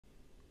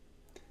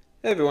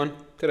Hey everyone,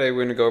 today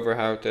we're going to go over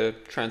how to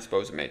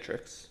transpose a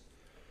matrix.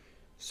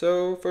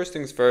 So first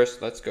things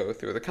first, let's go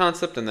through the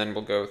concept and then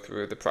we'll go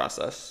through the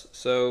process.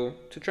 So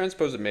to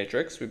transpose a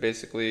matrix,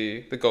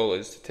 the goal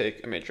is to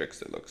take a matrix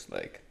that looks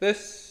like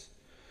this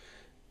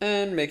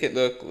and make it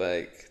look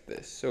like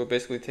this. So we're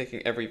basically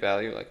taking every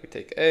value, like we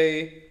take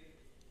A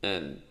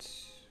and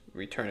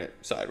we turn it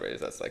sideways,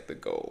 that's like the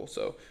goal.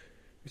 So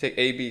we take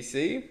A, B,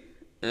 C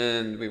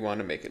and we want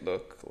to make it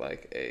look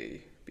like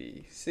A,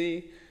 B,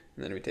 C.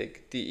 And then we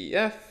take D, E,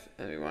 F,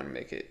 and we want to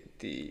make it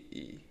D,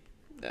 E,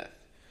 F.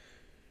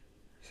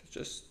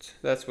 So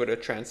that's what a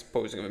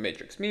transposing of a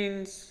matrix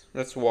means.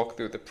 Let's walk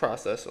through the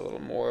process a little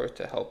more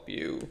to help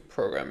you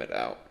program it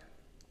out.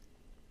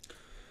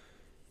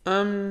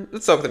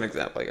 Let's start with an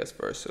example, I guess,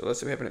 first. So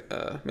let's say we have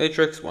a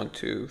matrix, 1,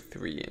 2,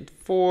 3, and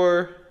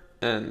 4,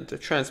 and the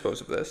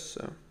transpose of this.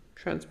 So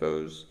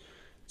transpose,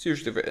 it's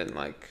usually written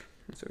like,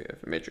 so we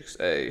have a matrix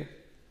A,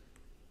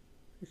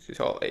 you could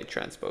call A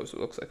transpose, it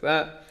looks like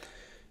that.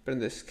 But in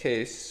this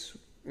case,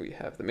 we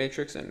have the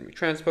matrix and we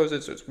transpose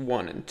it, so it's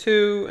 1 and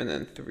 2, and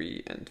then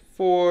 3 and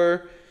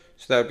 4.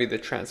 So that would be the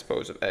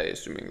transpose of A,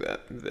 assuming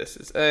that this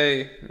is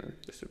A, and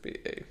this would be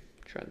A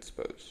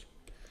transpose.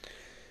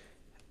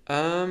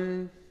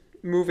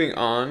 Moving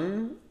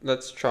on,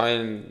 let's try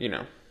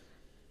and,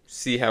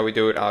 see how we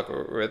do it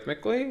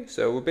algorithmically.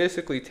 So we're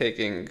basically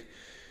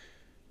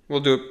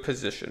we'll do a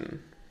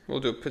position. We'll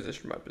do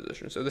position by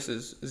position. So this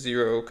is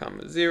 0,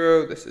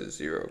 0, this is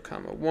 0,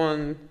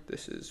 1,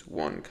 this is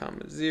 1,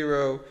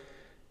 0,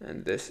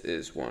 and this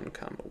is 1,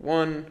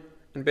 1.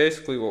 And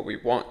basically what we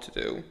want to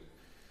do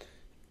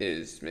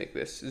is make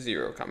this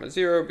 0,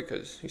 0,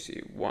 because you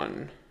see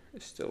 1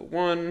 is still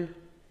 1.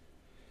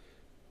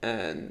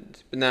 But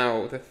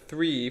now the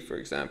 3, for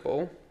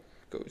example,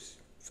 goes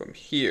from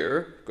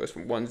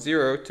 1,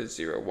 0 to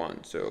 0,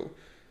 1. So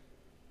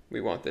we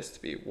want this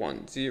to be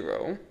 1,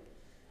 0.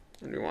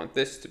 And we want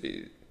this to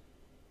be,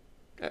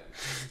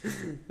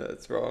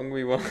 that's wrong,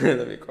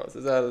 let me cross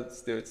this out,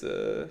 let's do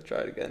it, try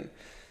it again.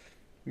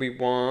 We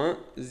want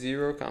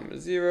 0,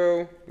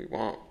 0, we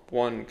want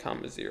 1,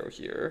 0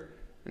 here,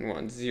 and we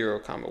want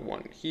 0,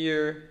 1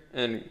 here,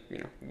 and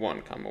 1,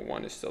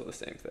 1 is still the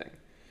same thing.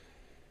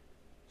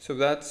 So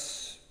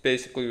that's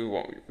basically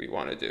what we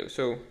want to do.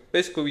 So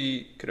basically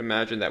we could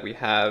imagine that we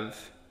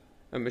have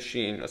a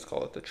machine, let's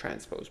call it the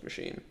transpose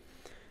machine,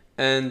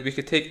 and we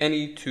could take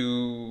any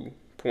two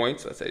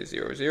points, let's say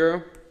 0,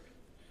 0.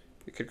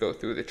 We could go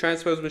through the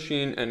transpose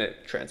machine and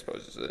it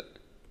transposes it.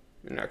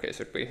 In our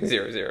case, it would be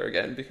 0, 0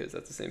 again because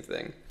that's the same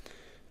thing.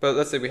 But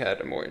let's say we had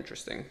a more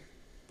interesting,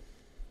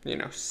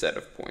 set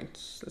of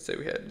points. Let's say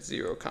we had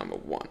 0,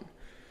 1.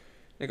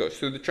 It goes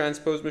through the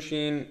transpose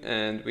machine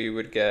and we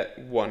would get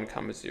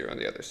 1, 0 on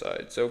the other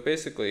side. So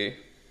basically,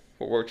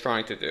 what we're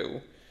trying to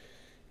do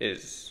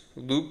is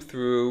loop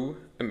through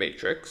a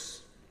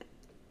matrix,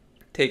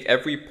 take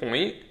every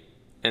point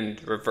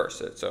and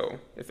reverse it. So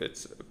if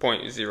it's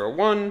point 0,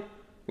 1,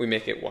 we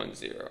make it 1,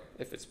 0.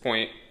 If it's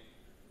point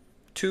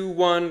 2,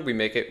 1, we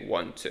make it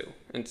 1, 2,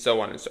 and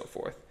so on and so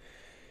forth.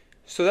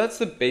 So that's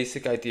the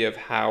basic idea of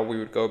how we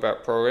would go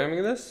about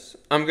programming this.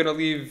 I'm going to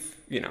leave,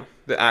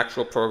 the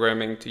actual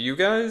programming to you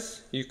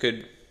guys. You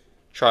could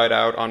try it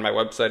out on my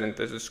website in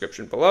the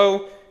description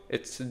below.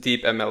 It's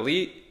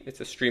DeepMLeet.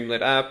 It's a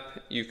Streamlit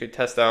app. You could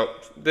test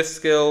out this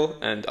skill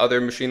and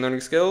other machine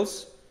learning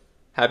skills.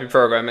 Happy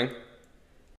programming.